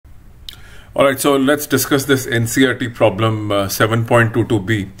All right, so let's discuss this NCERT problem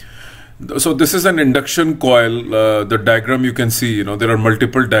 7.22b. So this is an induction coil. The diagram you can see, there are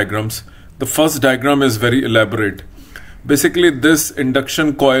multiple diagrams. The first diagram is very elaborate. Basically, this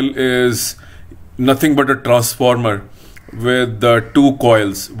induction coil is nothing but a transformer with two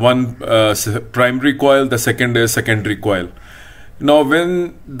coils. One primary coil, the second is secondary coil. Now,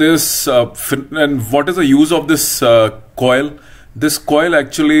 when this and what is the use of this coil? This coil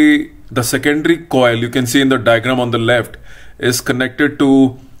actually, the secondary coil you can see in the diagram on the left is connected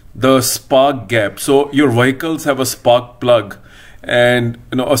to the spark gap. So your vehicles have a spark plug and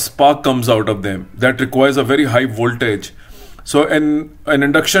a spark comes out of them that requires a very high voltage. So an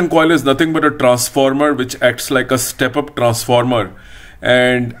induction coil is nothing but a transformer which acts like a step-up transformer,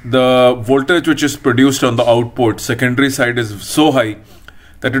 and the voltage which is produced on the output secondary side is so high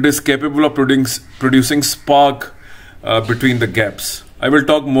that it is capable of producing spark between the gaps. I will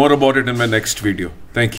talk more about it in my next video. Thank you.